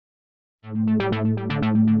Hello,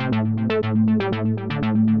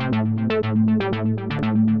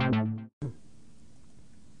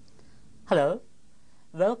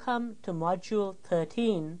 welcome to Module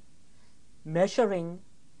 13, Measuring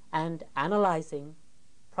and Analyzing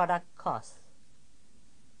Product Costs.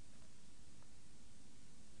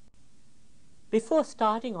 Before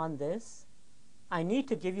starting on this, I need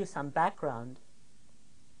to give you some background.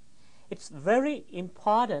 It's very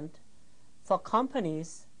important for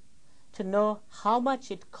companies to know how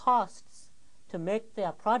much it costs to make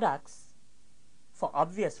their products for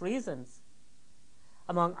obvious reasons.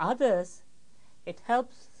 Among others, it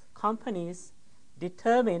helps companies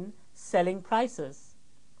determine selling prices.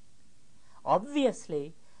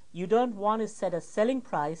 Obviously, you don't want to set a selling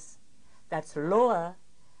price that's lower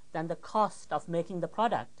than the cost of making the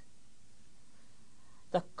product.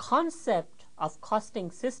 The concept of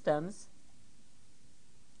costing systems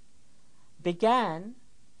began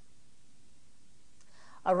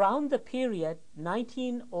around the period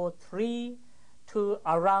 1903 to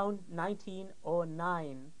around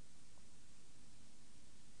 1909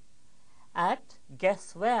 at,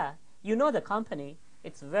 guess where? You know the company,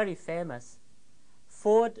 it's very famous,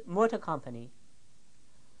 Ford Motor Company.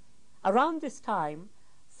 Around this time,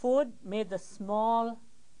 Ford made the small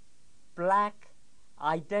black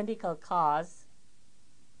identical cars.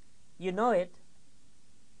 You know it.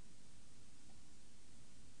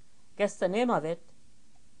 Guess the name of it?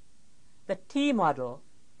 The T model.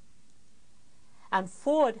 And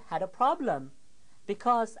Ford had a problem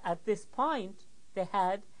because at this point they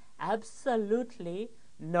had absolutely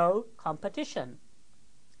no competition.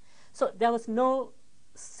 So there was no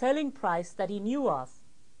selling price that he knew of.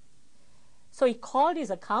 So he called his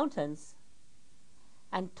accountants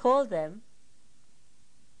and told them,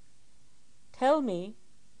 tell me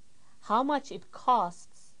how much it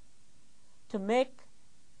costs to make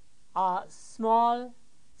a small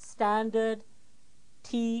standard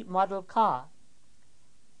T model car.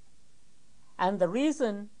 And the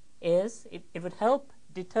reason is it would help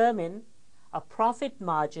determine a profit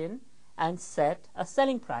margin and set a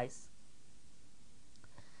selling price.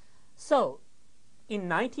 So in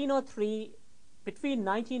 1903, between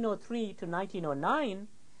 1903 to 1909,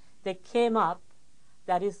 they came up,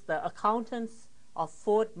 that is the accountants of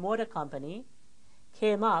Ford Motor Company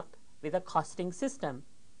came up with a costing system.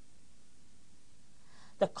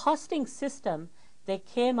 The costing system they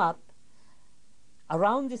came up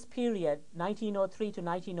around this period, 1903 to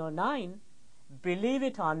 1909, believe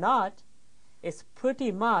it or not, is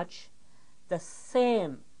pretty much the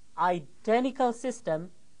same identical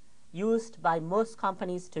system used by most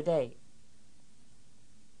companies today.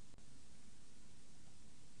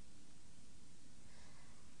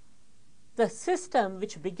 The system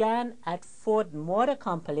which began at Ford Motor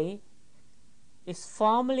Company is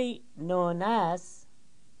formally known as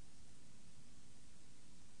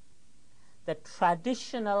the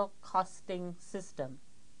traditional costing system.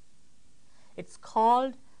 It's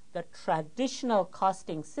called the traditional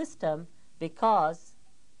costing system because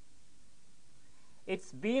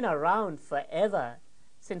it's been around forever,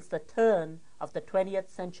 since the turn of the 20th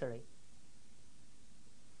century.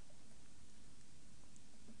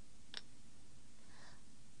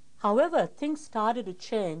 However, things started to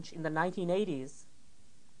change in the 1980s,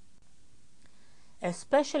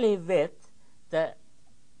 especially with the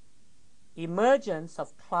emergence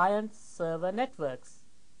of client-server networks.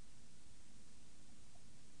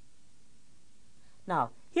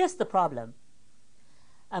 Now, here's the problem.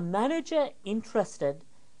 A manager interested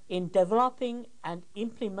in developing and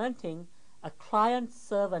implementing a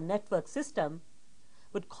client-server network system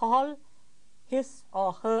would call his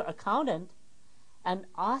or her accountant and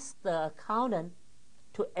ask the accountant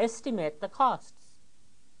to estimate the costs.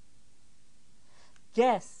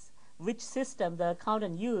 Guess which system the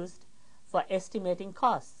accountant used for estimating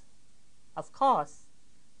costs. Of course,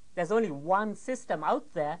 there's only one system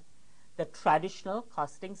out there, the traditional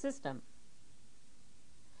costing system.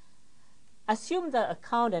 Assume the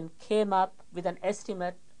accountant came up with an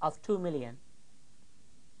estimate of $2 million.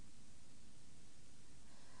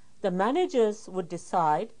 The managers would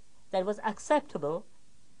decide that it was acceptable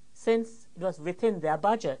since it was within their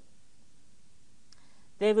budget.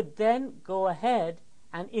 They would then go ahead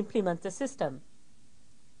and implement the system.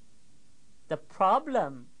 The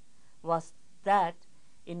problem was that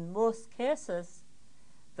in most cases,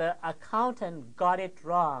 the accountant got it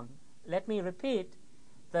wrong. Let me repeat,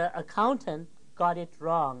 the accountant got it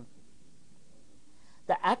wrong.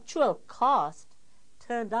 The actual cost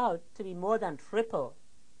turned out to be more than triple.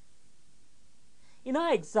 In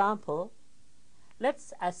our example,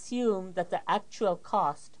 let's assume that the actual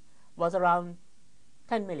cost was around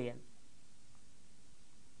 10 million.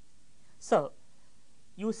 So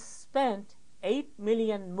you spent 8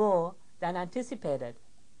 million more than anticipated.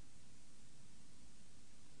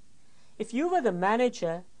 If you were the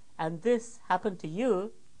manager and this happened to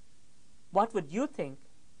you, what would you think?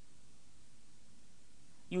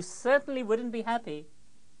 You certainly wouldn't be happy.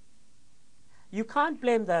 You can't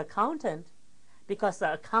blame the accountant, because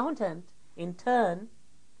the accountant, in turn,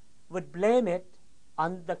 would blame it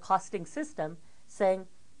on the costing system, saying,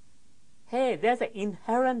 hey, there's an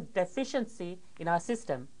inherent deficiency in our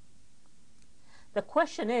system. The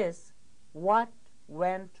question is, what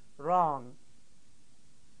went wrong?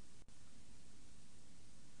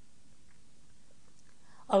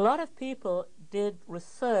 A lot of people did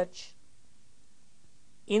research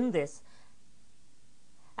in this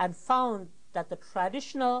and found that the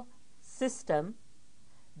traditional system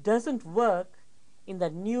doesn't work in the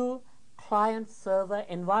new client-server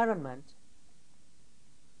environment.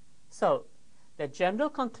 So the general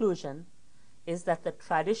conclusion is that the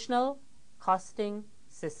traditional costing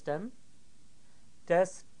system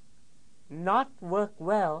does not work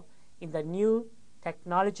well in the new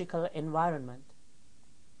technological environment.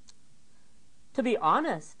 To be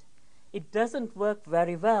honest, it doesn't work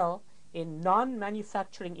very well in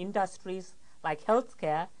non-manufacturing industries like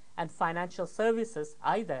healthcare and financial services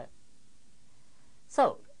either.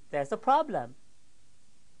 So there's a problem.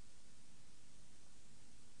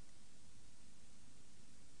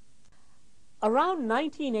 Around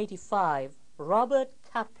 1985, Robert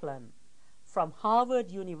Kaplan from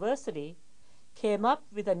Harvard University came up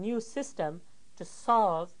with a new system to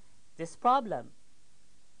solve this problem.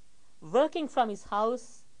 Working from his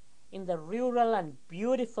house in the rural and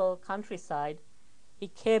beautiful countryside, he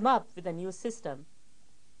came up with a new system.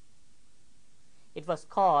 It was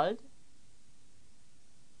called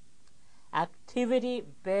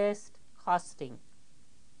activity-based costing.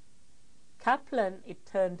 Kaplan, it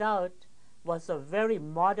turned out, was a very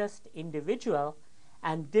modest individual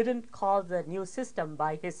and didn't call the new system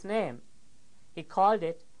by his name. He called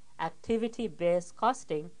it activity-based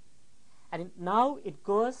costing, and now it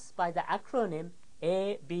goes by the acronym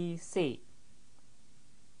ABC.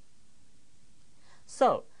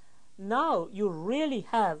 So now you really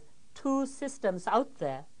have two systems out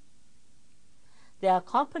there. There are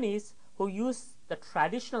companies who use the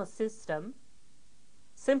traditional system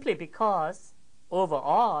simply because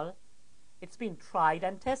overall it's been tried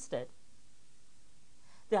and tested.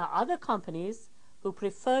 There are other companies who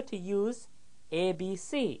prefer to use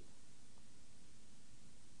ABC.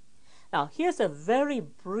 Now, here's a very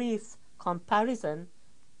brief comparison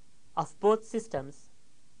of both systems.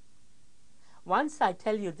 Once I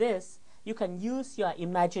tell you this, you can use your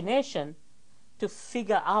imagination to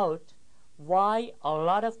figure out why a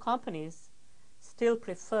lot of companies still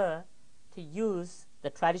prefer to use the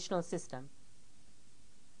traditional system.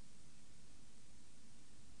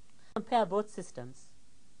 Compare both systems.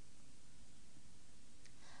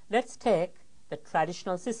 Let's take the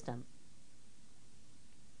traditional system.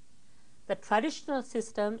 The traditional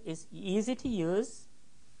system is easy to use,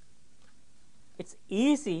 it's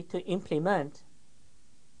easy to implement,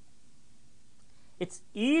 it's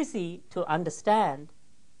easy to understand,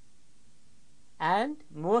 and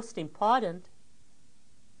most important,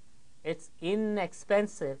 it's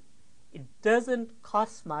inexpensive. It doesn't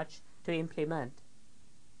cost much to implement.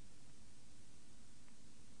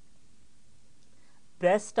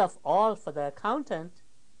 Best of all for the accountant,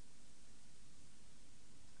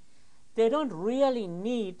 they don't really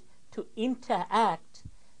need to interact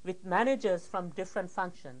with managers from different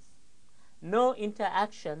functions. No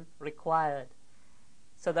interaction required.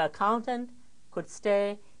 So the accountant could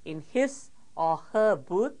stay in his or her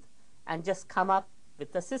booth and just come up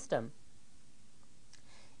with the system.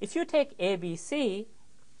 If you take ABC,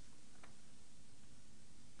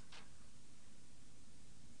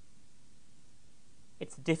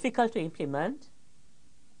 it's difficult to implement.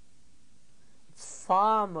 It's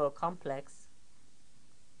far more complex.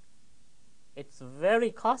 It's very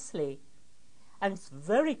costly. And it's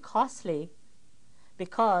very costly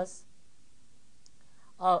because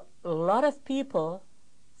a lot of people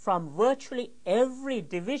from virtually every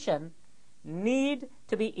division need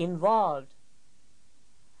to be involved.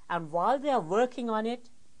 And while they are working on it,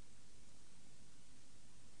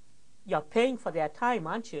 you're paying for their time,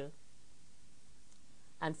 aren't you?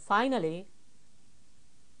 And finally,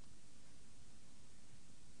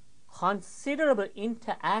 considerable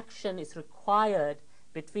interaction is required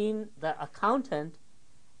between the accountant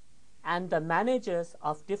and the managers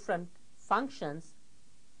of different functions,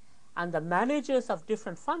 and the managers of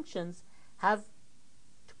different functions have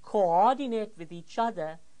to coordinate with each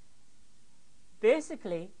other.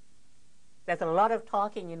 Basically, there's a lot of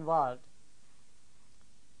talking involved.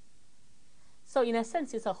 So in a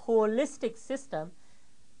sense, it's a holistic system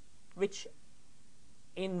which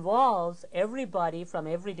involves everybody from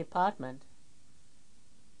every department.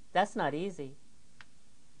 That's not easy.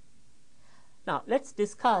 Now, let's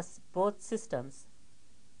discuss both systems.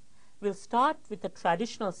 We'll start with the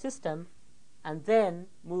traditional system and then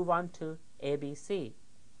move on to ABC.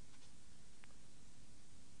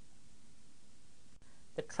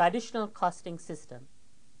 The traditional costing system.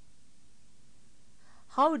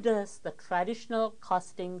 How does the traditional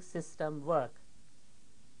costing system work?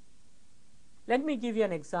 Let me give you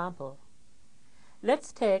an example.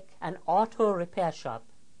 Let's take an auto repair shop.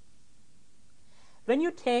 When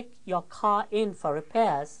you take your car in for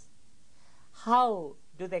repairs, how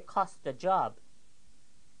do they cost the job?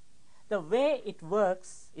 The way it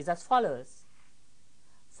works is as follows.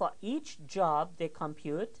 For each job, they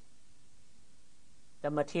compute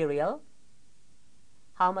the material,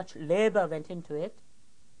 how much labor went into it,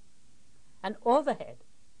 and overhead.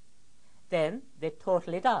 Then they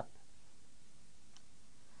total it up.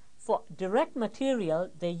 For direct material,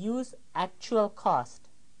 they use actual cost.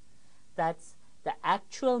 That's the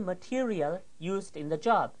actual material used in the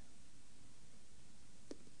job.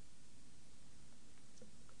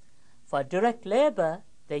 For direct labor,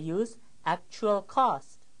 they use actual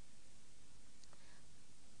cost.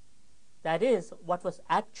 That is, what was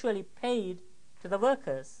actually paid to the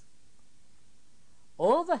workers.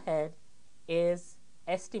 Overhead is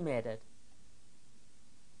estimated.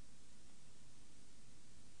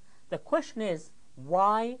 The question is,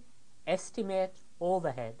 why estimate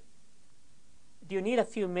overhead? Do you need a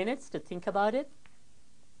few minutes to think about it?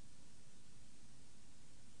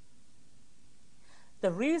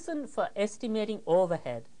 The reason for estimating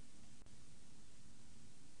overhead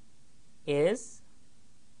is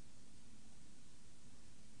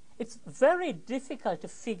it's very difficult to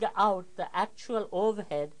figure out the actual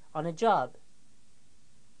overhead on a job.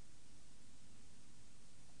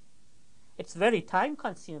 It's very time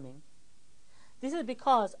consuming. This is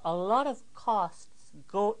because a lot of costs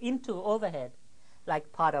go into overhead,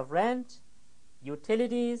 like part of rent,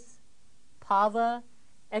 utilities, power,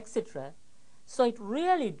 etc. So it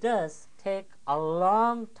really does take a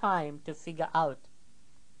long time to figure out.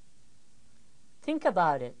 Think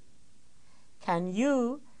about it. Can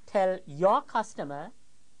you tell your customer,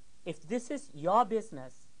 if this is your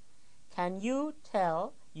business, can you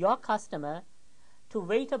tell your customer to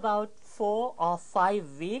wait about 4 or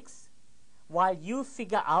 5 weeks while you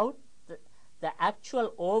figure out the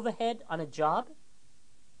actual overhead on a job?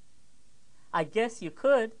 I guess you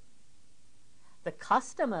could. The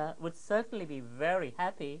customer would certainly be very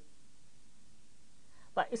happy.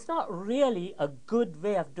 But it's not really a good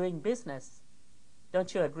way of doing business.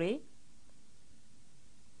 Don't you agree?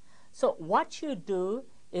 So what you do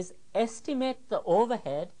is estimate the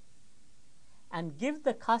overhead and give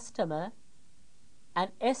the customer an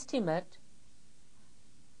estimate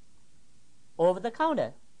over the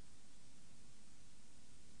counter.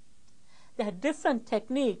 There are different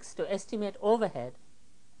techniques to estimate overhead.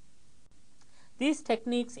 These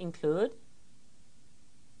techniques include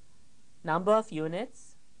number of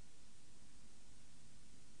units,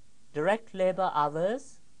 direct labor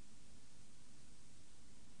hours,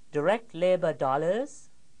 direct labor dollars,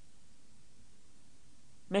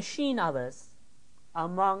 machine hours,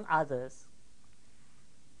 among others.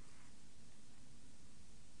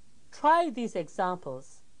 Try these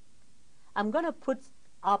examples. I'm going to put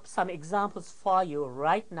up some examples for you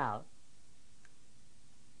right now.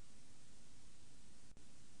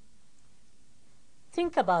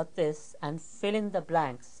 Think about this and fill in the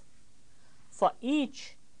blanks. For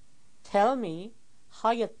each, tell me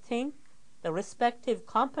how you think the respective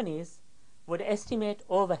companies would estimate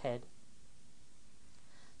overhead.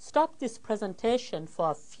 Stop this presentation for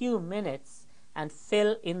a few minutes and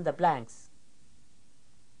fill in the blanks.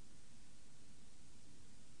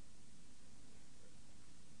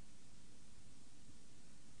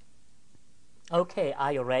 Okay,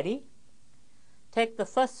 are you ready? Take the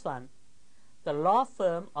first one, the law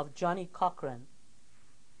firm of Johnny Cochran.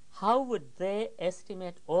 How would they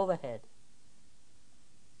estimate overhead?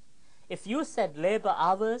 If you said labor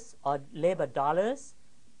hours or labor dollars,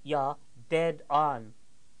 you're dead on.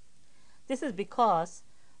 This is because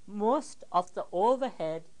most of the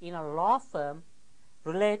overhead in a law firm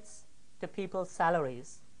relates to people's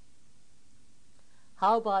salaries.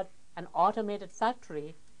 How about an automated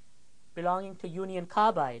factory belonging to Union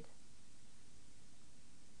Carbide?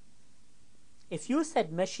 If you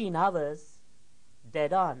said machine hours,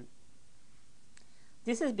 dead on.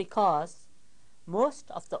 This is because most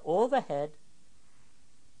of the overhead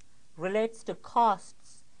relates to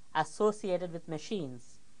costs associated with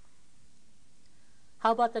machines.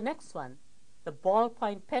 How about the next one? The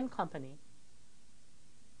ballpoint pen company.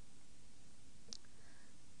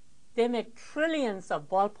 They make trillions of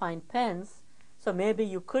ballpoint pens, so maybe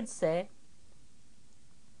you could say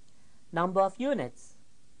number of units.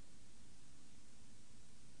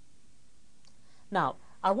 Now,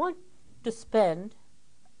 I want to spend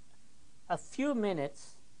a few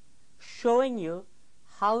minutes showing you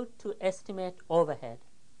how to estimate overhead.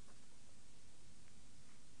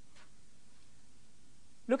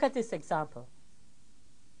 Look at this example.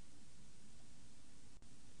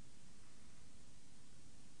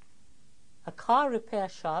 A car repair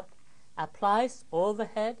shop applies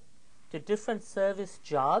overhead to different service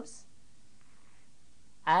jobs,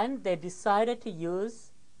 and they decided to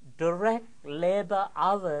use direct labor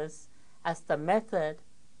hours as the method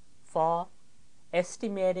for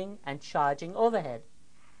estimating and charging overhead.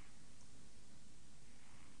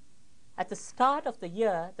 At the start of the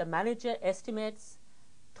year, the manager estimates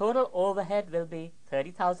total overhead will be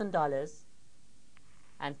 $30,000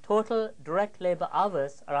 and total direct labor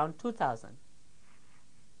hours around 2,000.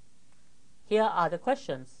 Here are the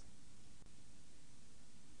questions.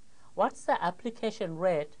 What's the application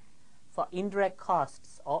rate for indirect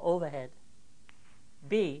costs or overhead?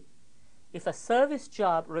 B, if a service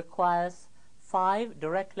job requires 5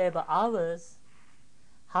 direct labor hours,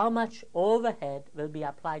 how much overhead will be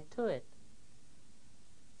applied to it?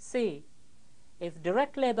 C, if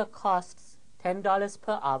direct labor costs $10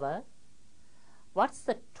 per hour, what's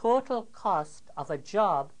the total cost of a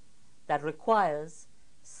job that requires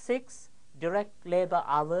 6 direct labor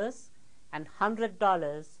hours and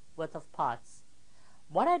 $100 worth of parts?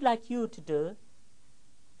 What I'd like you to do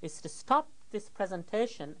is to stop this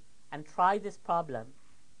presentation and try this problem.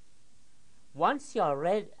 Once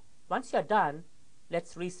you're done,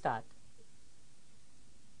 let's restart.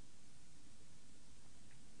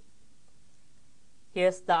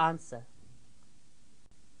 Here's the answer.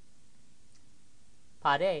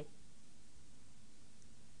 Part A.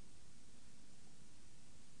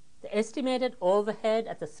 The estimated overhead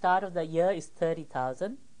at the start of the year is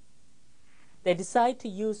 $30,000. They decide to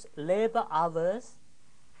use labor hours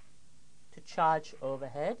to charge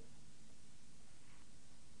overhead.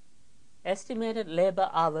 Estimated labor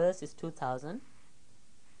hours is 2,000.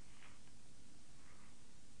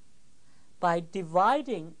 By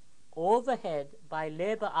dividing overhead by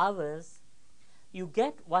labor hours, you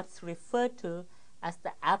get what's referred to as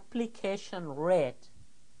the application rate.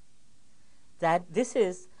 That this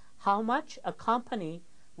is how much a company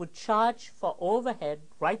would charge for overhead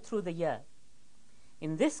right through the year.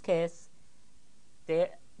 In this case,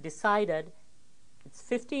 they decided it's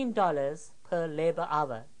 $15 per labor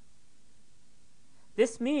hour.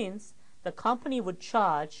 This means the company would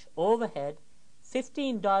charge overhead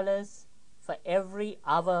 $15 for every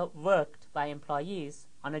hour worked by employees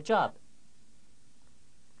on a job.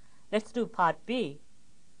 Let's do part B.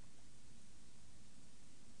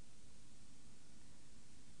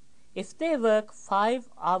 If they work 5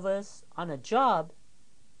 hours on a job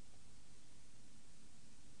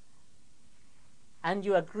and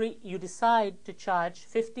you decide to charge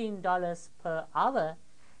 $15 per hour,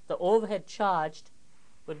 the overhead charged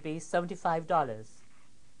would be $75.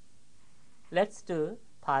 Let's do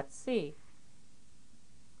part C.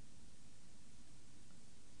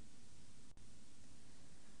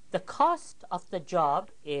 The cost of the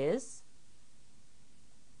job is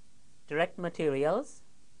direct materials,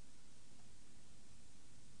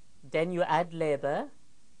 then you add labor,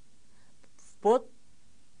 both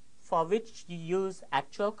for which you use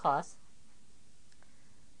actual cost,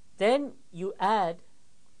 then you add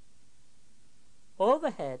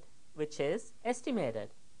overhead, which is estimated.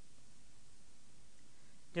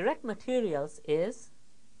 Direct materials is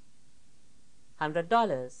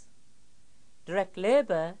 $100. Direct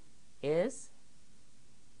labor is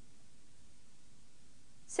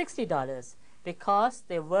 $60 because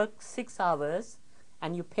they work 6 hours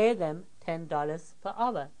and you pay them $10 per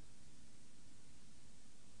hour.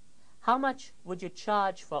 How much would you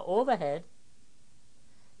charge for overhead?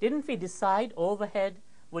 Didn't we decide overhead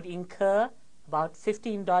would incur about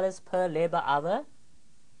 $15 per labor hour?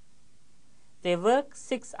 They work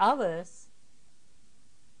 6 hours.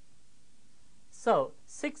 So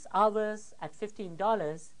 6 hours at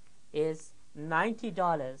 $15 is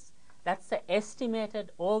 $90. That's the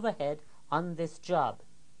estimated overhead on this job.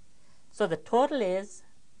 So the total is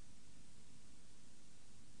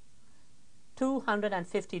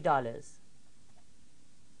 $250.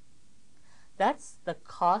 That's the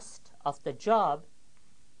cost of the job.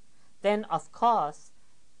 Then, of course,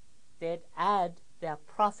 they'd add their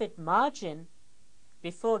profit margin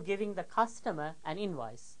before giving the customer an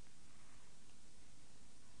invoice.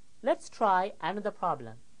 Let's try another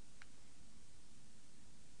problem.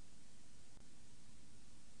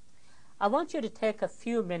 I want you to take a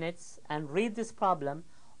few minutes and read this problem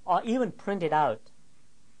or even print it out.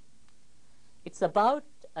 It's about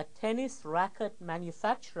a tennis racket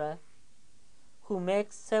manufacturer who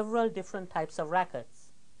makes several different types of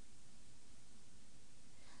rackets.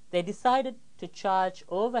 They decided to charge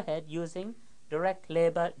overhead using direct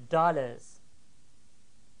labor dollars.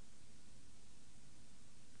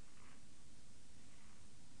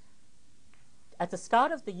 At the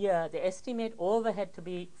start of the year, they estimate overhead to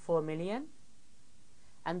be $4 million,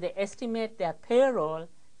 and they estimate their payroll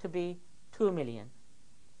to be $2 million.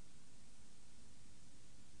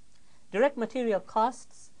 Direct material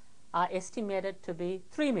costs are estimated to be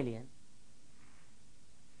 $3 million.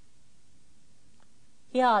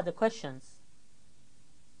 Here are the questions.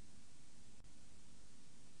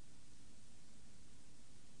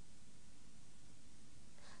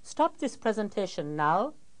 Stop this presentation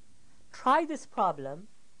now. Try this problem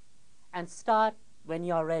and start when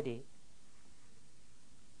you're ready.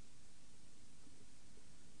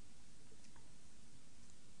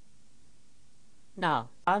 Now,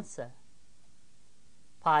 answer.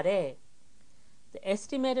 Part A. The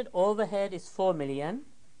estimated overhead is $4 million.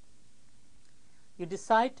 You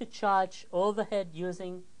decide to charge overhead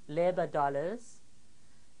using labor dollars.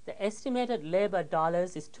 The estimated labor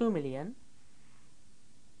dollars is $2 million.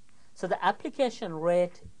 So the application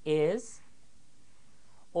rate is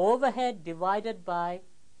overhead divided by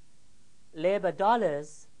labor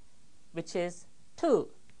dollars, which is 2,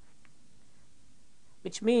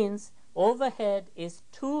 which means overhead is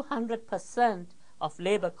 200% of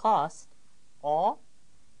labor cost, or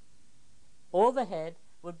overhead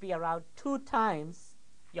would be around 2 times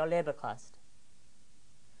your labor cost.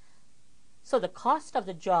 So the cost of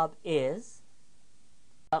the job is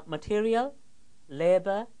material,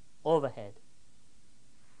 labor, overhead.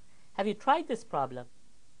 Have you tried this problem?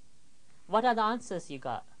 What are the answers you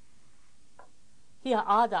got? Here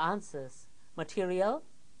are the answers. Material,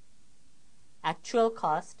 actual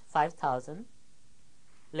cost $5,000.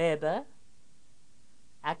 Labor,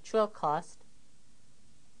 actual cost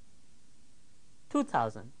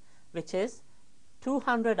 $2,000, which is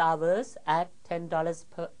 200 hours at $10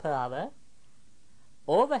 per hour.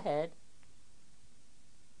 Overhead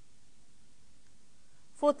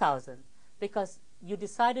 $4,000, because you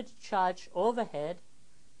decided to charge overhead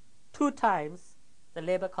 2 times the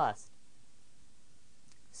labor cost.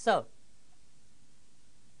 So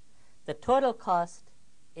the total cost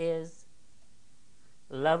is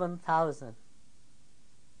 $11,000.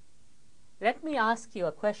 Let me ask you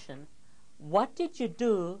a question. What did you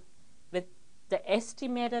do with the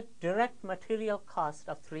estimated direct material cost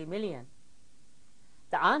of $3 million?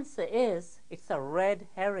 The answer is it's a red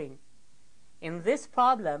herring. In this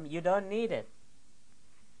problem, you don't need it.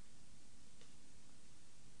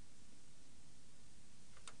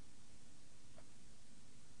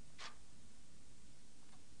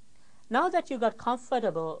 Now that you got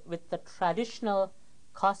comfortable with the traditional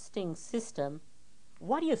costing system,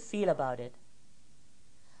 what do you feel about it?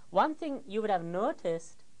 One thing you would have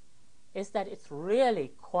noticed is that it's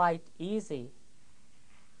really quite easy.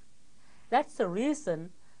 That's the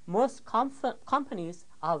reason most companies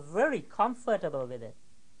are very comfortable with it.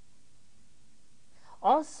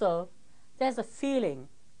 Also, there's a feeling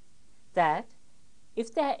that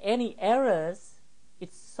if there are any errors,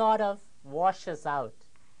 it sort of washes out.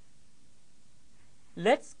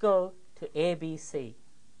 Let's go to ABC.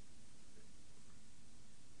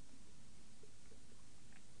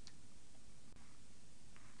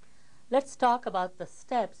 Let's talk about the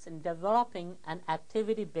steps in developing an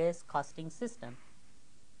activity-based costing system.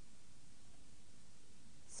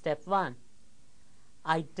 Step 1.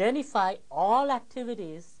 Identify all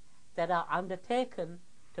activities that are undertaken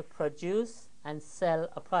to produce and sell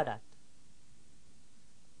a product.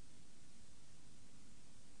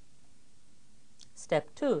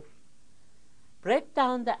 Step 2. Break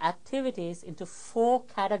down the activities into 4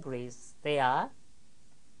 categories. They are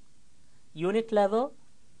unit level,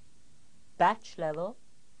 batch level,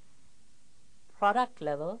 product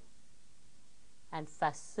level, and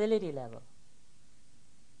facility level.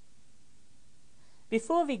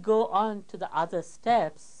 Before we go on to the other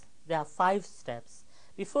steps, there are 5 steps.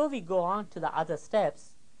 Before we go on to the other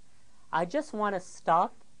steps, I just want to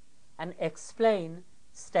stop and explain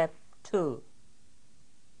step 2.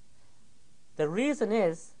 The reason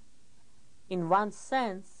is, in one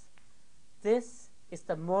sense, this is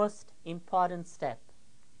the most important step.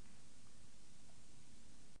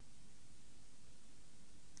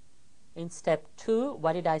 In step 2,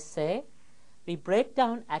 what did I say? We break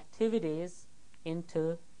down activities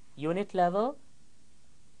into unit level,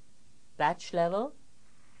 batch level,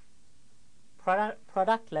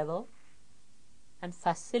 product level, and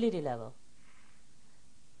facility level.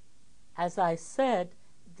 As I said,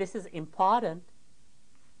 this is important,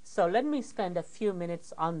 so let me spend a few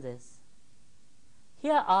minutes on this.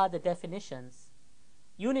 Here are the definitions.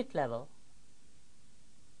 Unit level.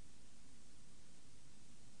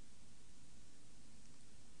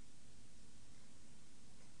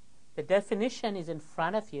 The definition is in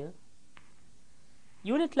front of you.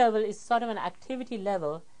 Unit level is sort of an activity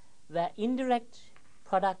level where indirect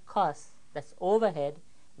product costs, that's overhead,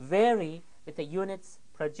 vary with the units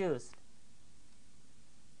produced.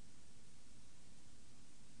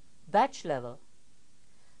 Batch level.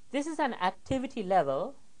 This is an activity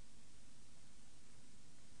level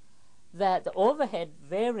where the overhead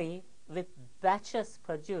vary with batches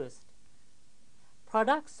produced.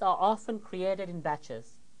 Products are often created in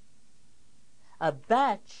batches. A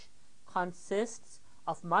batch consists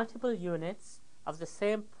of multiple units of the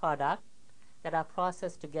same product that are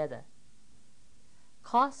processed together.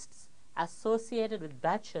 Costs associated with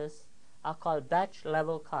batches are called batch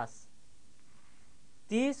level costs.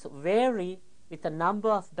 These vary with the number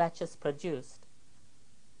of batches produced.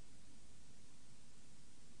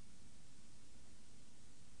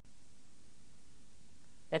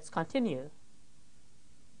 Let's continue.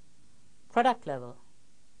 Product level.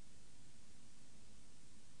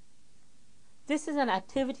 This is an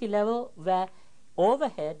activity level where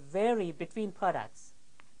overhead vary between products.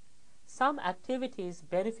 Some activities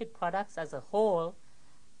benefit products as a whole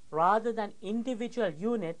rather than individual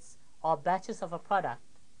units or batches of a product.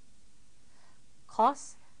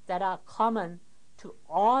 Costs that are common to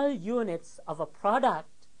all units of a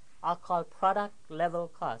product are called product level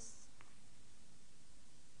costs.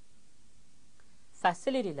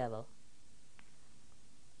 Facility level.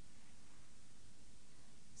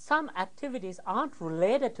 Some activities aren't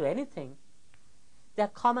related to anything. They're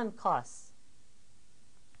common costs.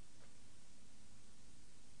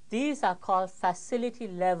 These are called facility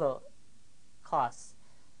level costs.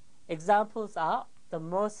 Examples are, the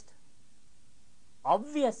most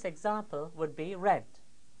obvious example would be rent.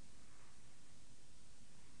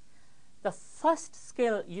 The first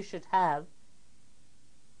skill you should have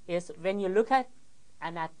is when you look at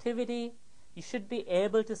an activity, you should be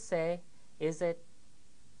able to say, is it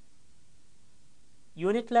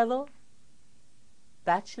unit level,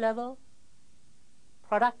 batch level,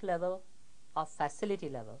 product level, or facility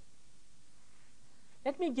level?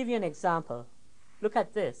 Let me give you an example. Look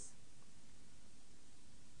at this.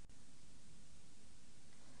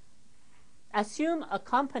 Assume a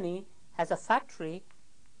company has a factory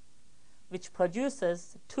which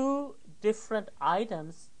produces two different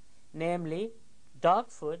items, namely dog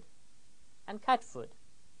food and cat food.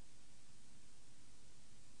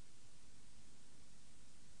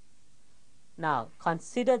 Now,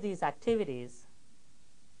 consider these activities.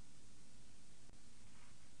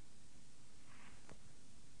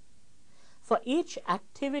 For each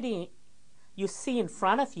activity you see in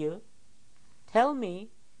front of you, tell me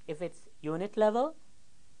if it's unit level,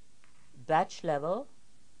 batch level,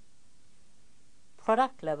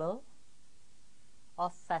 product level,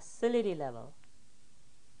 or facility level.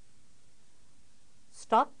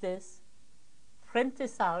 Stop this, print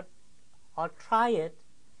this out, or try it,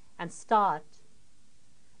 and start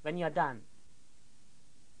when you're done.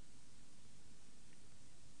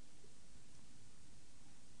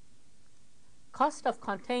 Cost of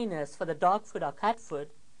containers for the dog food or cat food,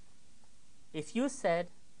 if you said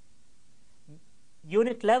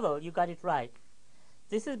unit level, you got it right.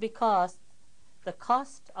 This is because the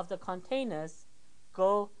cost of the containers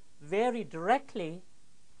go very directly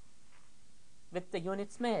with the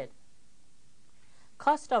units made.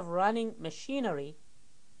 Cost of running machinery,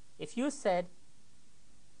 if you said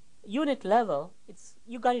unit level,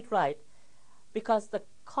 you got it right, because the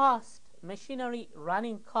cost, machinery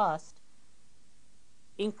running cost,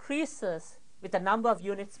 increases with the number of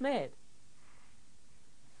units made.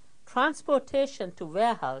 Transportation to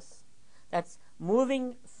warehouse, that's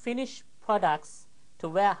moving finished products to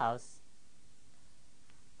warehouse.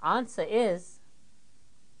 Answer is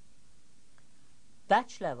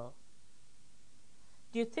batch level.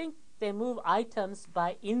 Do you think they move items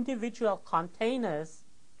by individual containers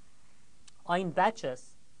or in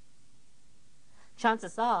batches?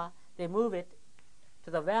 Chances are they move it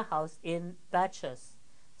to the warehouse in batches,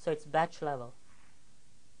 so it's batch level.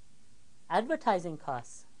 Advertising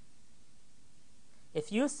costs. If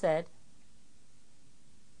you said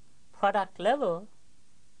product level,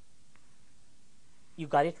 you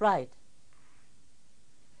got it right.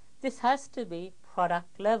 This has to be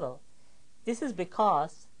product level. This is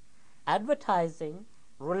because advertising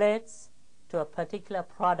relates to a particular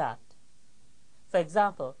product. For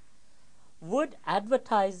example, would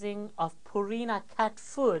advertising of Purina cat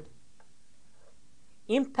food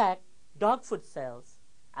impact dog food sales?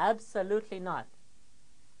 Absolutely not.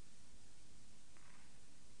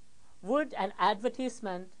 Would an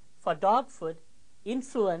advertisement for dog food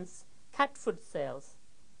influence cat food sales?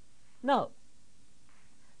 No.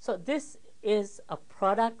 So this is a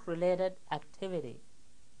product-related activity.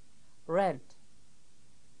 Rent.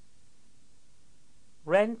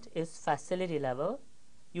 Rent is facility level.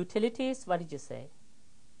 Utilities, what did you say?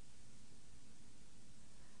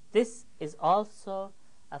 This is also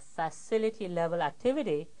a facility level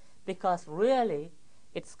activity because really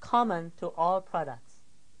it's common to all products.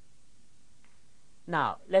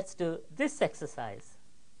 Now, let's do this exercise.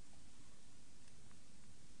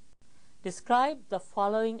 Describe the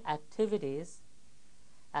following activities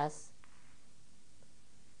as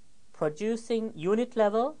producing unit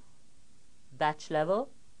level, batch level,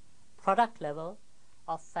 product level,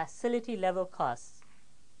 or facility level costs.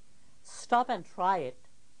 Stop and try it.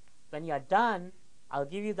 When you are done, I'll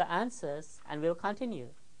give you the answers and we'll continue.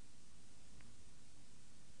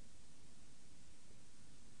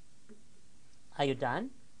 Are you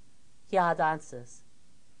done? Here are the answers.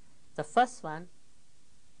 The first one,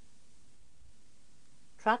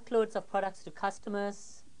 truckloads of products to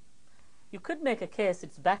customers. You could make a case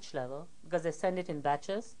it's batch level because they send it in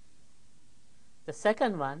batches. The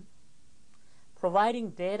second one,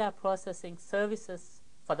 providing data processing services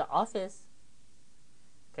for the office.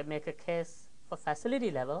 Could make a case for facility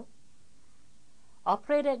level.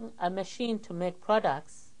 Operating a machine to make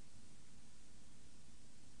products.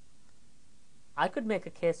 I could make a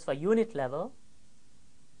case for unit level.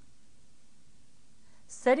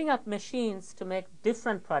 Setting up machines to make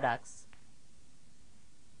different products.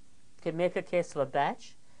 Could make a case for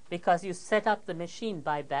batch because you set up the machine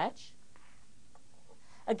by batch.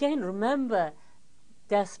 Again, remember,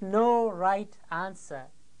 there's no right answer.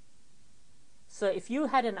 So if you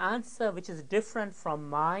had an answer which is different from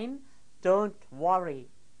mine, don't worry.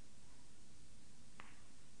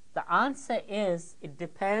 The answer is it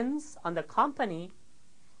depends on the company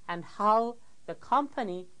and how the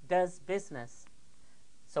company does business.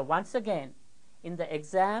 So once again, in the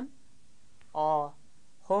exam or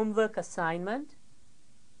homework assignment,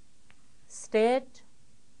 state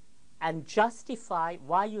and justify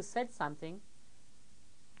why you said something.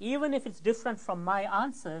 Even if it's different from my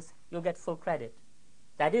answers, you'll get full credit.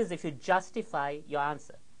 That is, if you justify your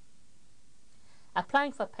answer.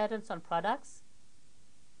 Applying for patents on products,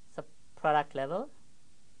 so product level.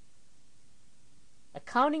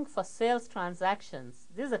 Accounting for sales transactions,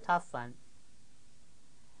 this is a tough one.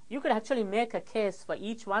 You could actually make a case for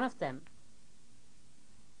each one of them,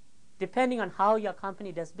 depending on how your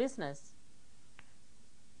company does business.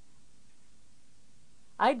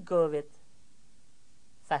 I'd go with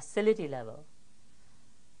facility level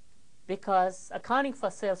because accounting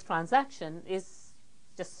for sales transaction is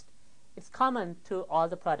just, it's common to all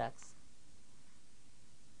the products.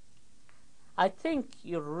 I think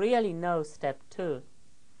you really know step 2.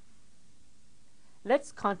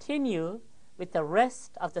 Let's continue with the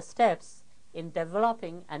rest of the steps in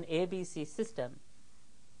developing an ABC system.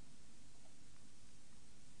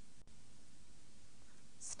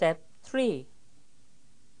 Step 3.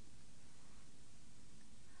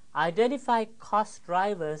 Identify cost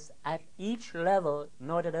drivers at each level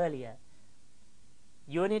noted earlier.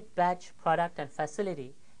 Unit, batch, product, and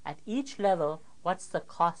facility. At each level, what's the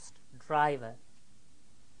cost driver?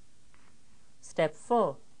 Step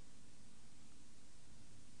 4.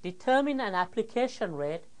 Determine an application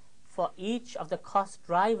rate for each of the cost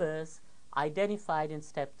drivers identified in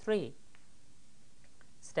step 3.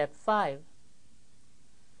 Step 5.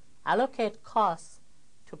 Allocate costs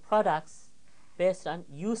to products based on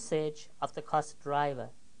usage of the cost driver.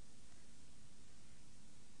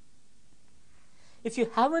 If you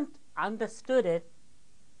haven't understood it,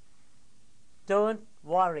 don't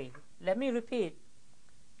worry. Let me repeat.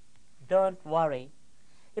 Don't worry.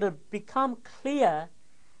 It'll become clear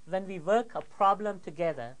when we work a problem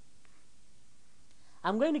together.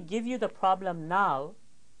 I'm going to give you the problem now,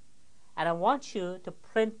 and I want you to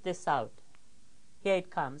print this out. Here it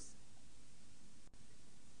comes.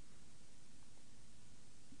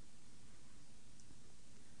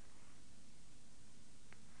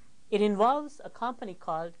 It involves a company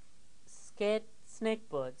called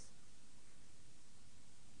Snakeboards.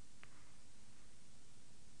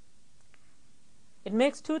 It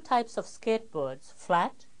makes 2 types of skateboards,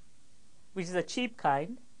 flat, which is a cheap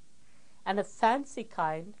kind, and a fancy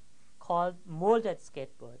kind called molded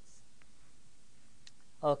skateboards.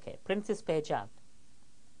 Okay, print this page out.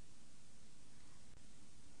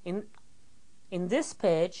 In this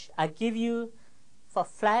page, I give you, for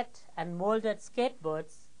flat and molded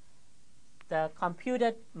skateboards, the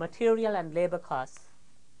computed material and labor costs.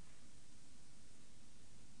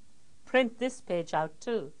 Print this page out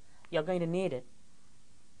too. You're going to need it.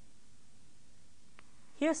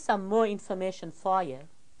 Here's some more information for you.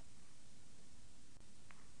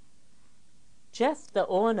 Jeff, the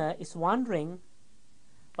owner, is wondering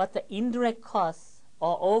what the indirect costs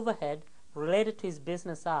or overhead related to his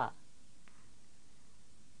business are.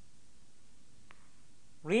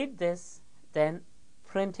 Read this, then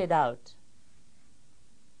print it out.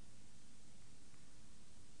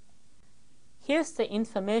 Here's the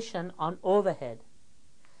information on overhead.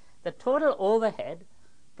 The total overhead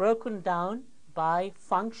broken down by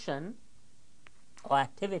function or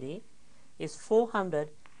activity is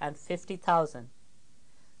 $450,000.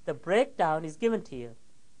 The breakdown is given to you.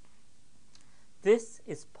 This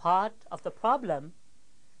is part of the problem.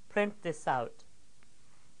 Print this out.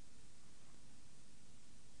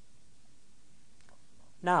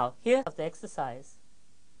 Now, here's the exercise.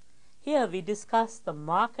 Here we discuss the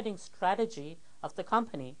marketing strategy of the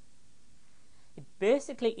company. It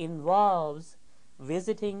basically involves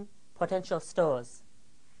visiting potential stores.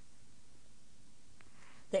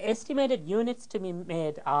 The estimated units to be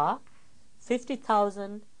made are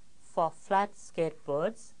 50,000 for flat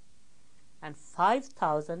skateboards and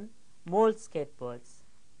 5,000 mold skateboards.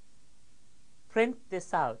 Print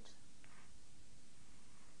this out.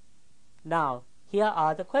 Now, here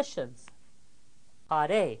are the questions. Part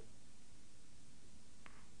A.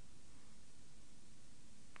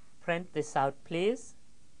 Print this out, please.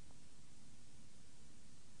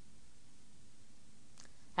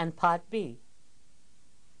 And part B.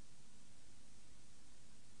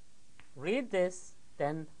 Read this,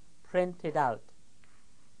 then print it out.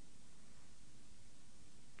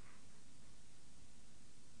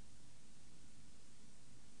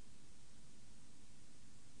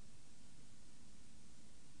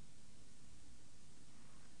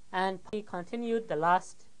 And we continued the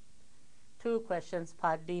last two questions,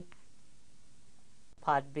 part D,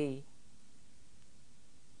 part B.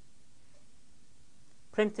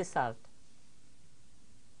 Print this out.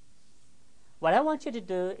 What I want you to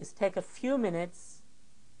do is take a few minutes,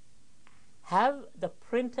 have the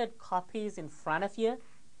printed copies in front of you,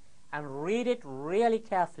 and read it really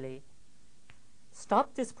carefully.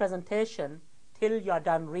 Stop this presentation till you're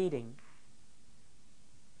done reading.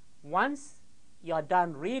 Once you're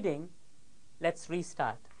done reading, let's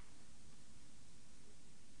restart.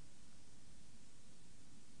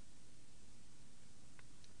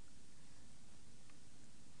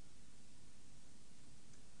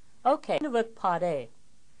 Okay, work part A.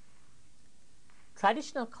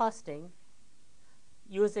 Traditional costing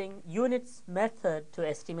using units method to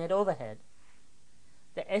estimate overhead.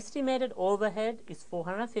 The estimated overhead is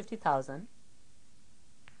 $450,000.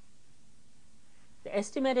 The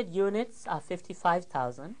estimated units are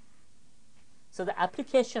 55,000. So the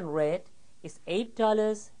application rate is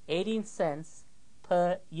 $8.18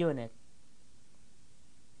 per unit.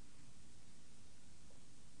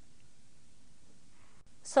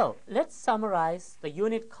 So let's summarize the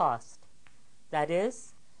unit cost. That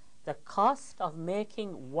is, the cost of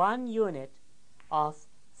making 1 unit of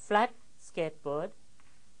flat skateboard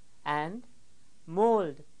and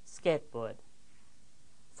mold skateboard.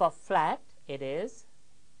 For flat, it is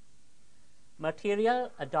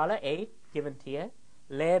material $1.08 given to you,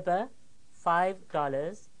 labor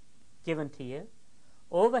 $5 given to you,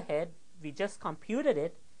 overhead, we just computed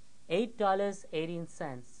it,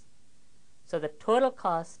 $8.18. So the total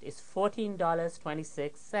cost is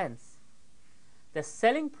 $14.26. The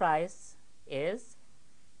selling price is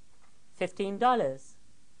 $15.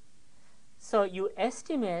 So you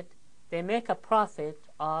estimate they make a profit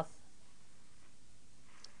of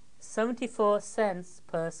 74 cents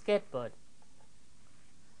per skateboard.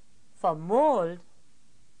 For mold,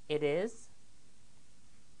 it is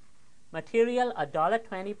material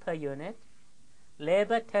 $1.20 per unit,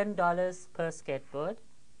 labor $10 per skateboard,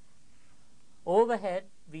 overhead,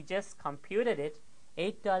 we just computed it,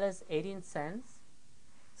 $8.18.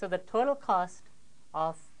 So the total cost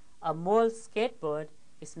of a mold skateboard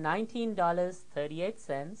is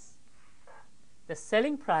 $19.38. The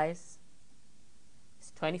selling price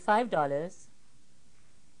is $25.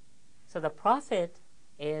 So the profit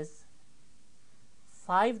is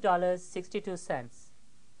 $5.62.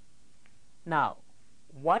 Now,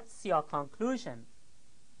 what's your conclusion?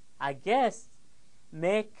 I guess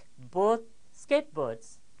make both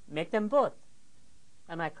skateboards. Make them both.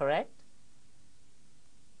 Am I correct?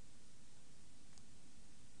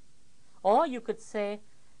 Or you could say,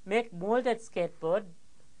 make molded skateboard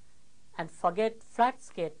and forget flat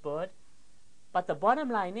skateboard. But the bottom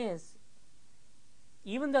line is,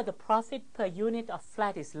 even though the profit per unit of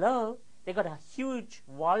flat is low, they got a huge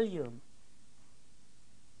volume.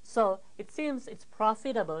 So it seems it's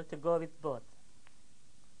profitable to go with both.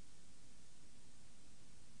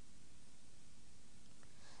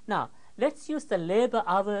 Now, let's use the labor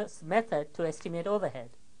hours method to estimate overhead.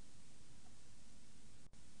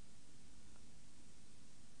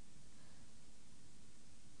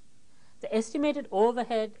 The estimated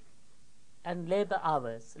overhead and labor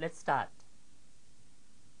hours. Let's start.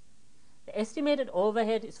 The estimated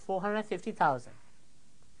overhead is $450,000.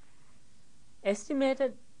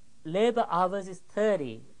 Estimated labor hours is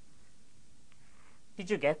 30.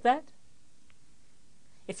 Did you get that?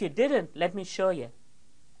 If you didn't, let me show you.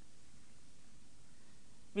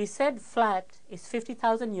 We said flat is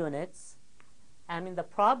 50,000 units, and in the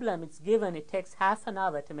problem it's given it takes half an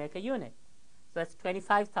hour to make a unit. So that's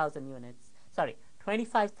 25,000 units. Sorry,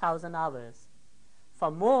 25,000 hours. For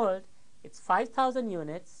mold, it's 5,000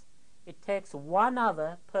 units. It takes 1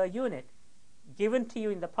 hour per unit given to you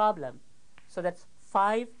in the problem. So that's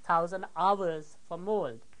 5,000 hours for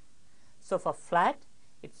mold. So for flat,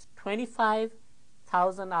 it's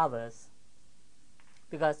 25,000 hours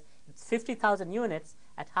because it's 50,000 units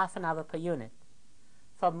at half an hour per unit.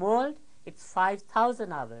 For mold, it's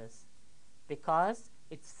 5,000 hours because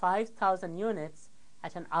it's 5,000 units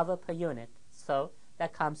at an hour per unit. So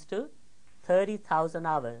that comes to 30,000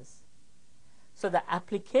 hours. So the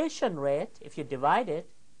application rate, if you divide it,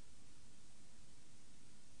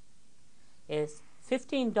 is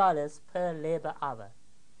 $15 per labor hour.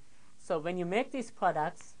 So when you make these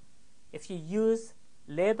products, if you use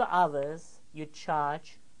labor hours, you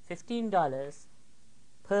charge $15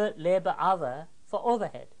 per labor hour for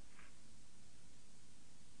overhead.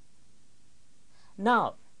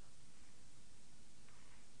 Now,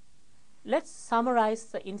 let's summarize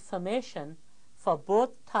the information for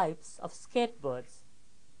both types of skateboards.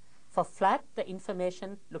 For flat, the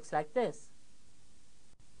information looks like this.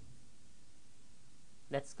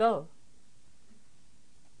 Let's go.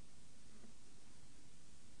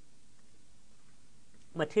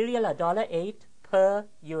 Material $1.08 per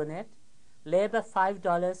unit, labor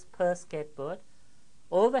 $5 per skateboard,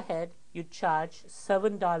 overhead you charge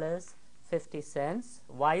 $7.50.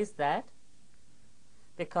 Why is that?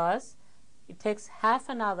 Because it takes half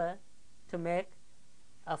an hour to make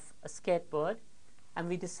a skateboard, and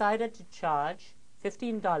we decided to charge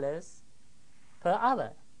 $15 per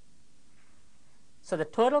hour. So the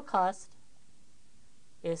total cost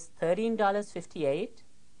is $13.58.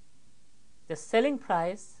 The selling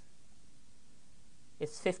price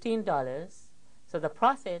is $15. So the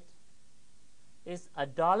profit is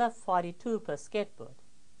 $1.42 per skateboard.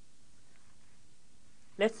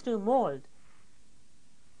 Let's do mold.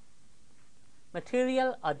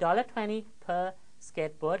 Material $1.20 per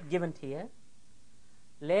skateboard given to you.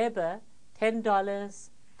 Labor $10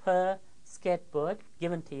 per skateboard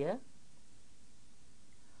given to you.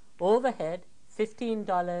 Overhead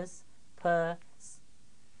 $15 per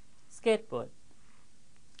skateboard.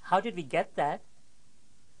 How did we get that?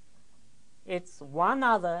 It's 1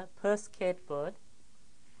 hour per skateboard.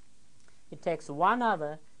 It takes 1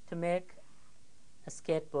 hour to make a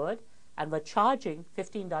skateboard, and we're charging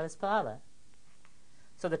 $15 per hour.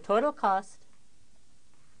 So the total cost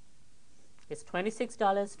is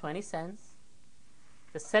 $26.20.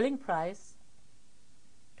 The selling price,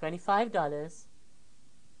 $25.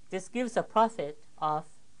 This gives a profit of,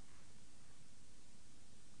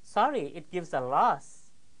 it gives a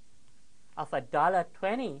loss of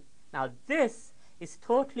 $1.20. Now this is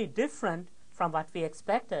totally different from what we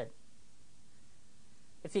expected.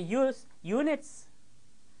 If you use units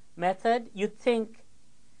method, you'd think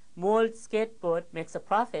mold skateboard makes a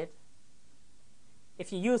profit.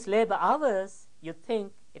 If you use labor hours, you'd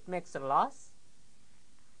think it makes a loss.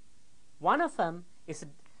 One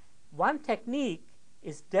technique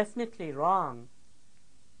is definitely wrong.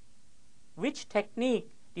 Which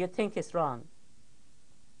technique do you think is wrong?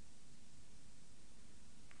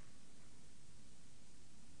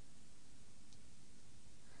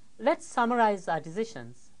 Let's summarize our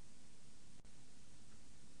decisions.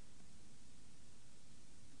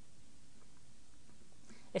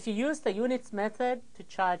 If you use the units method to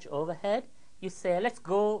charge overhead, you say, let's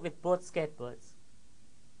go with both skateboards.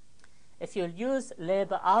 If you use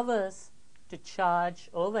labor hours to charge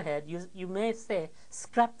overhead, you may say,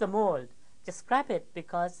 scrap the mold. Just scrap it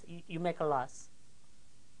because you make a loss.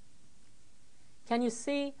 Can you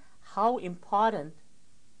see how important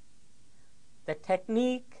the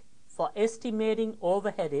technique for estimating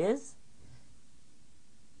overhead is?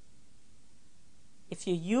 if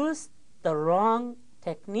you use the wrong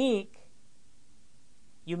technique,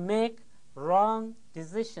 you make wrong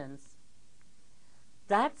decisions.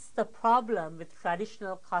 That's the problem with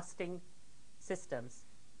traditional costing systems.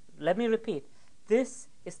 Let me repeat. This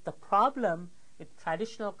is the problem with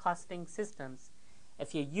traditional costing systems.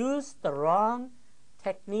 If you use the wrong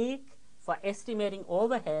technique for estimating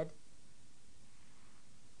overhead,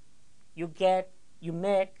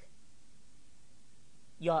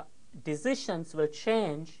 your decisions will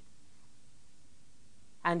change,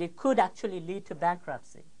 and it could actually lead to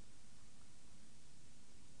bankruptcy.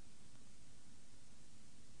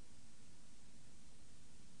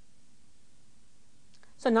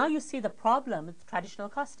 So now you see the problem with traditional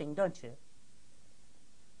costing, don't you?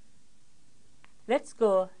 Let's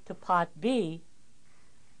go to part B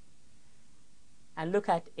and look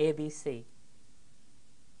at ABC.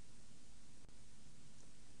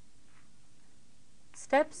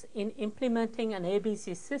 Steps in implementing an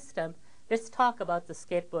ABC system. Let's talk about the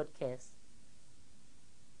skateboard case.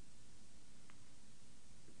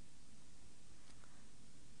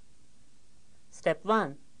 Step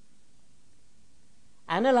 1.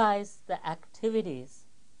 Analyze the activities.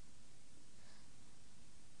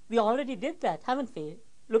 We already did that, haven't we?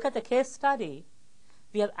 Look at the case study.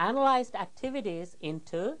 We have analyzed activities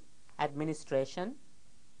into administration,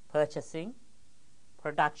 purchasing,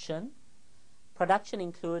 production. Production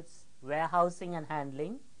includes warehousing and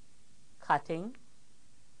handling, cutting,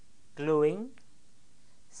 gluing,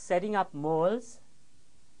 setting up molds,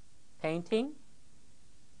 painting,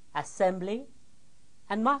 assembly,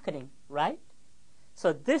 and marketing, right?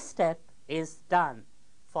 So this step is done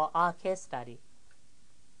for our case study.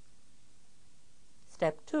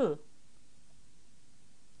 Step 2.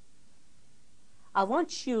 I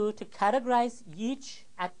want you to categorize each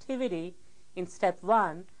activity in step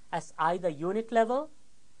 1 as either unit level,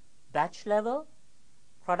 batch level,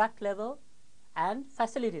 product level, and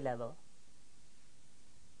facility level.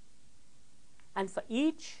 And for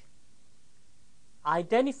each,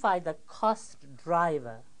 identify the cost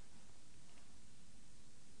driver.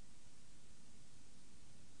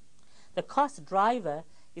 The cost driver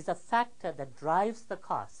is a factor that drives the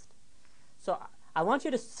cost. So I want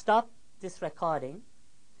you to stop this recording.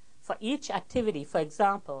 For each activity, for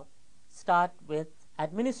example, start with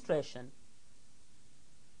administration.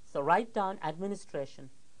 So write down administration.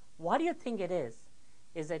 What do you think it is?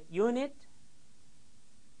 Is it unit,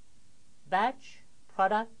 batch,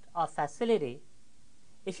 product, or facility?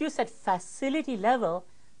 If you said facility level,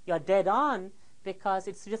 you're dead on because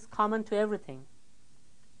it's just common to everything.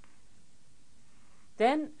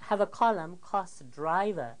 Then have a column, cost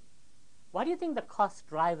driver. What do you think the cost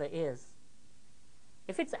driver is?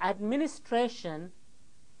 If it's administration,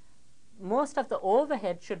 most of the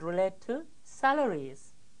overhead should relate to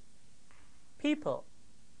salaries, people.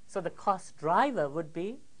 So the cost driver would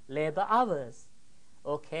be labor hours.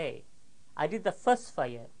 Okay, I did the first for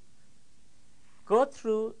you. Go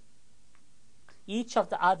through each of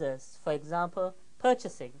the others. For example,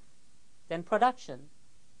 purchasing, then production,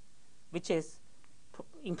 which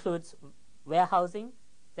includes warehousing,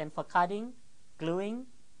 then for cutting, gluing,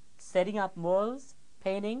 setting up molds,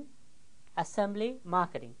 painting, assembly,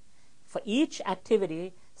 marketing. For each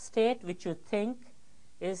activity, state which you think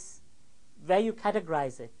is where you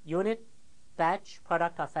categorize it, unit, batch,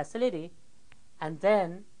 product, or facility, and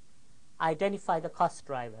then identify the cost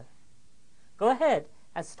driver. Go ahead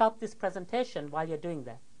and stop this presentation while you're doing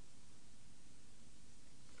that.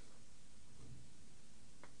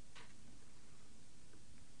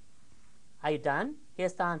 Are you done?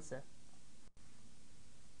 Here's the answer.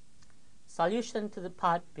 Solution to the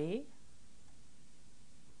part B.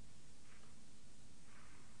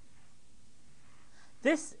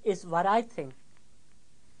 This is what I think.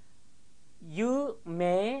 You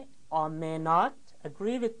may or may not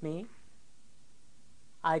agree with me.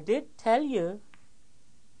 I did tell you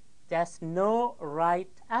there's no right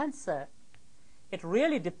answer. It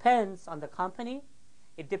really depends on the company.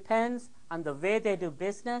 It depends on the way they do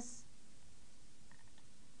business.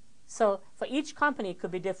 So for each company, it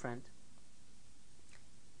could be different.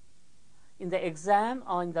 In the exam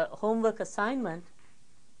or in the homework assignment,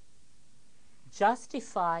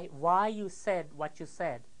 justify why you said what you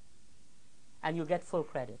said, and you get full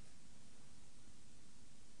credit.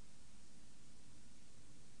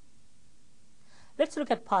 Let's look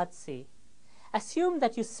at part C. Assume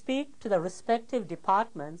that you speak to the respective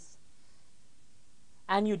departments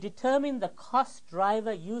and you determine the cost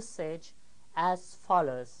driver usage as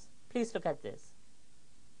follows. Please look at this.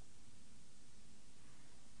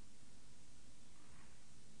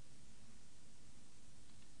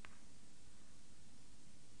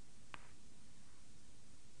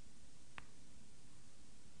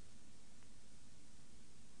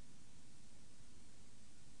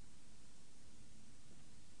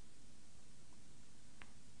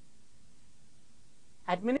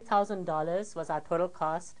 $1,000 was our total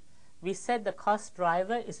cost. We said the cost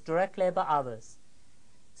driver is direct labor hours.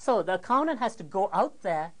 So the accountant has to go out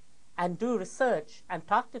there and do research and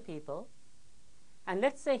talk to people. And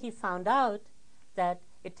let's say he found out that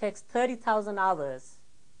it takes 30,000 hours.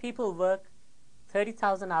 People work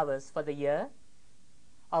 30,000 hours for the year,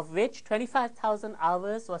 of which 25,000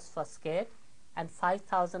 hours was for skate and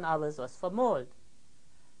 5,000 hours was for mold.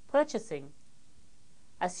 Purchasing.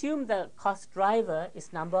 Assume the cost driver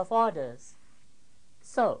is number of orders.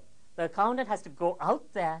 So the accountant has to go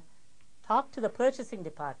out there, talk to the purchasing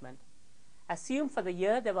department. Assume for the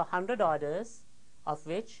year there were 100 orders, of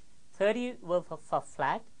which 30 were for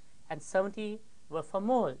flat and 70 were for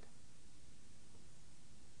mold.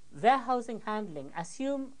 Warehousing handling.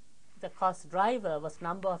 Assume the cost driver was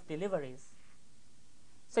number of deliveries.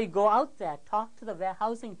 So you go out there, talk to the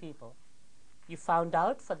warehousing people. You found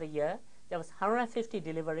out for the year there was 150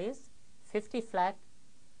 deliveries, 50 flat,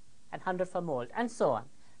 and 100 for mold, and so on.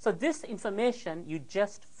 So this information you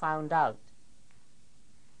just found out.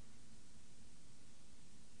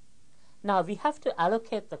 Now we have to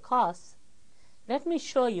allocate the costs. Let me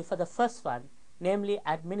show you for the first one, namely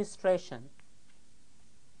administration.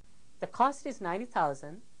 The cost is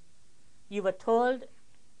 $90,000. You were told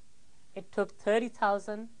it took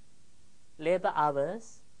 30,000 labor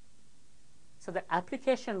hours. So the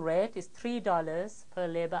application rate is $3 per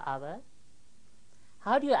labor hour.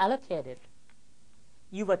 How do you allocate it?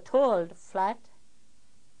 You were told flat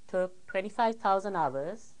took 25,000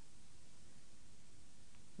 hours.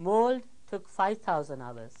 Mold took 5,000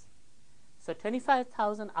 hours. So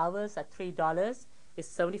 25,000 hours at $3 is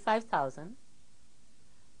 75,000.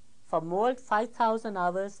 For mold, 5,000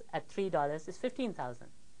 hours at $3 is 15,000.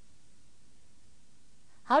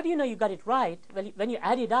 How do you know you got it right? Well, when you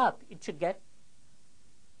add it up, it should get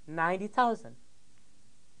 90,000.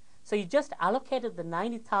 So you just allocated the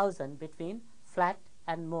 90,000 between flat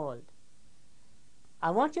and mold.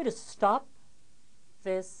 I want you to stop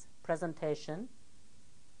this presentation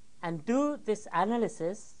and do this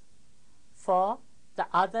analysis for the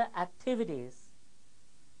other activities.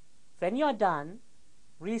 When you're done,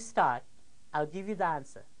 restart. I'll give you the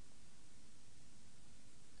answer.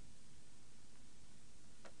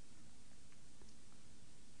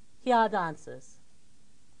 Here are the answers.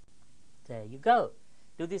 There you go.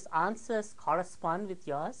 Do these answers correspond with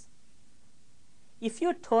yours? If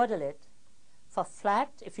you total it, for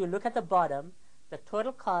flat, if you look at the bottom, the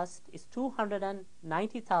total cost is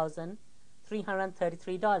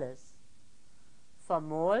 $290,333. For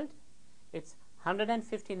mold, it's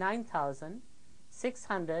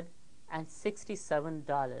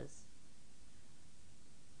 $159,667.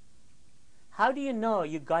 How do you know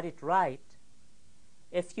you got it right?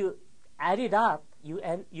 If you add it up,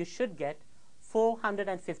 you should get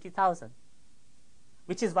 450,000,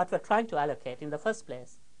 which is what we're trying to allocate in the first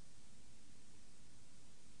place.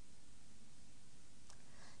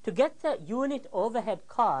 To get the unit overhead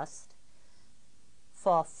cost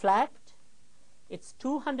for flat, it's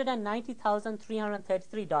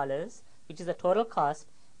 $290,333, which is the total cost,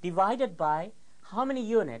 divided by how many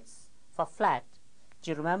units for flat?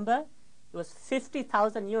 Do you remember? It was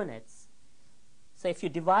 50,000 units. So if you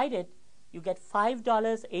divide it, you get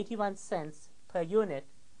 $5.81 per unit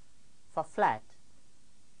for flat.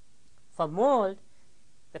 For mold,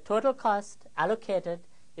 the total cost allocated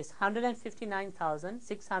is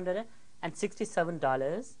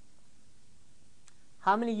 $159,667.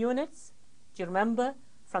 How many units? Do you remember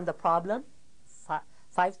from the problem?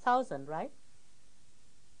 5,000, right?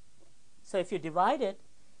 So if you divide it,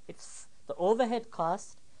 the overhead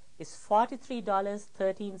cost is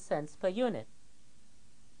 $43.13 per unit.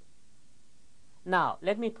 Now,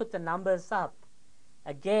 let me put the numbers up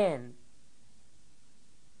again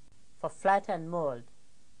for flat and mold.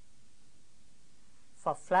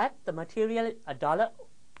 For flat, the material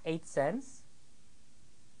 $1.08,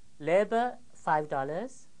 labor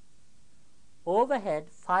 $5, overhead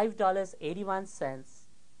 $5.81.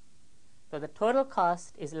 So the total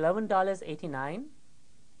cost is $11.89.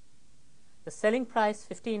 The selling price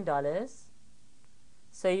 $15.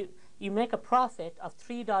 So you make a profit of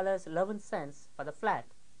 $3.11 for the flat.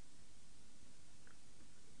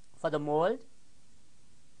 For the mold,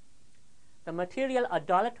 the material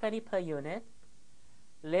 $1.20 per unit,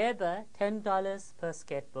 labor $10 per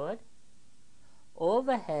skateboard,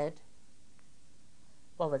 overhead,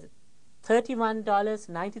 what was it,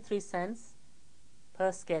 $31.93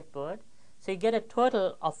 per skateboard. So you get a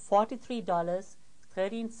total of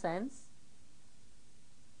 $43.13.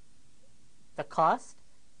 The cost,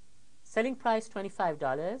 selling price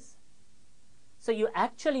 $25. So you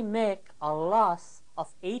actually make a loss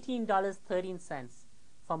of $18.13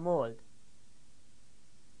 for mold.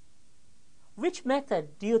 Which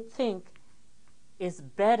method do you think is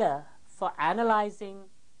better for analyzing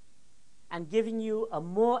and giving you a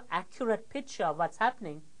more accurate picture of what's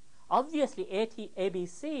happening? Obviously,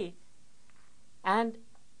 ABC, and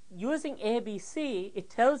using ABC, it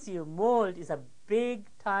tells you mold is a big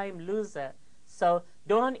time loser, so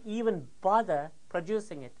don't even bother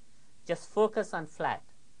producing it. Just focus on flat.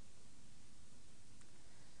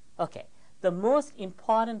 Okay, the most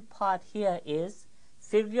important part here is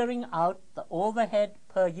figuring out the overhead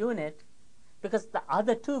per unit, because the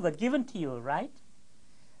other two were given to you, right?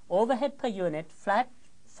 Overhead per unit, flat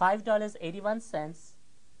 $5.81.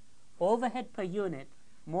 Overhead per unit,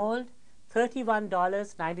 mold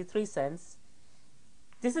 $31.93.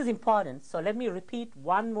 This is important, so let me repeat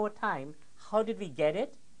one more time. How did we get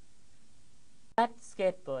it? Flat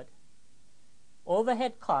skateboard.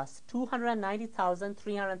 Overhead cost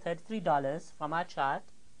 $290,333 from our chart.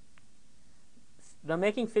 We're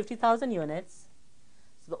making 50,000 units,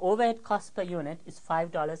 so the overhead cost per unit is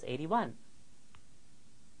 $5.81.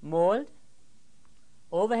 Mold,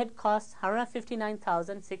 overhead costs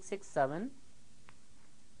 $159,667.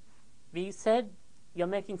 We said you're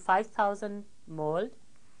making 5,000 mold,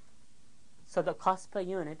 so the cost per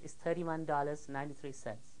unit is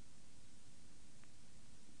 $31.93.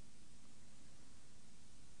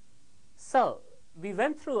 So we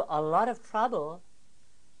went through a lot of trouble,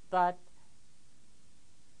 but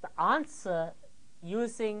the answer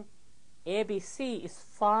using ABC is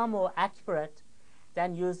far more accurate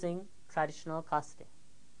than using traditional costing.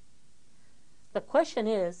 The question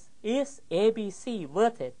is ABC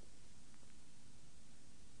worth it?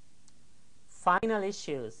 Final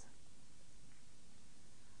issues.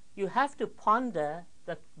 You have to ponder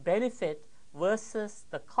the benefit versus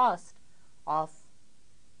the cost of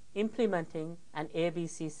implementing an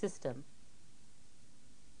ABC system.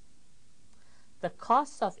 The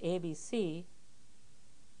cost of ABC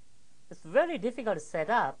is very difficult to set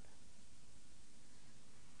up.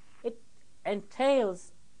 It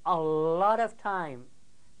entails a lot of time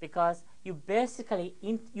because you basically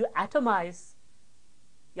you atomize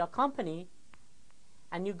your company,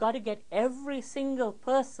 and you got to get every single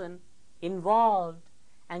person involved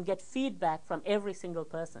and get feedback from every single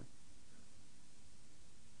person.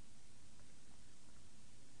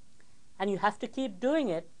 And you have to keep doing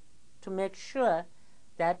it to make sure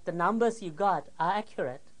that the numbers you got are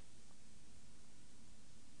accurate.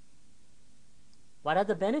 What are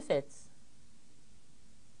the benefits?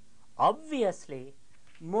 Obviously,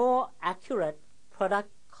 more accurate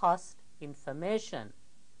product cost information.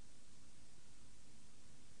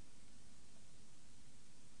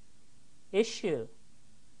 Issue.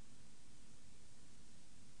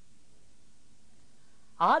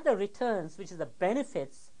 Are the returns, which is the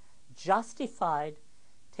benefits, justified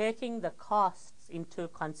taking the costs into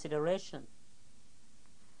consideration?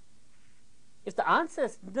 If the answer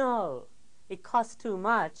is no, it costs too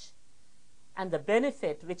much, and the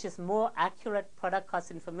benefit, which is more accurate product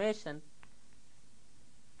cost information,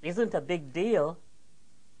 isn't a big deal,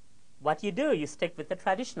 what you do, you stick with the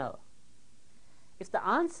traditional. If the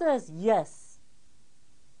answer is yes,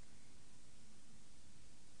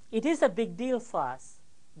 it is a big deal for us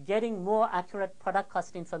getting more accurate product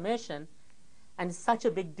cost information, and it's such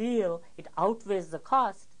a big deal it outweighs the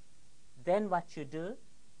cost, then what you do,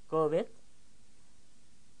 go with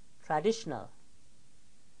traditional.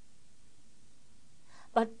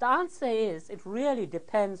 But the answer is it really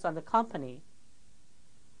depends on the company.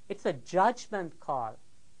 It's a judgment call.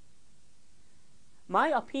 My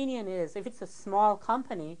opinion is if it's a small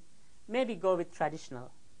company, maybe go with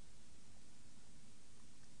traditional.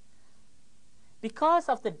 Because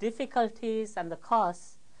of the difficulties and the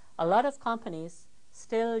costs, a lot of companies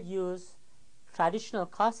still use traditional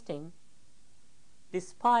costing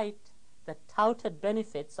despite the touted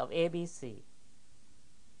benefits of ABC.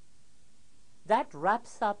 That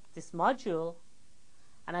wraps up this module,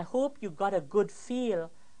 and I hope you got a good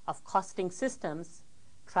feel of costing systems,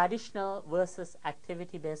 traditional versus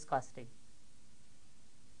activity-based costing.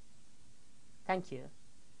 Thank you.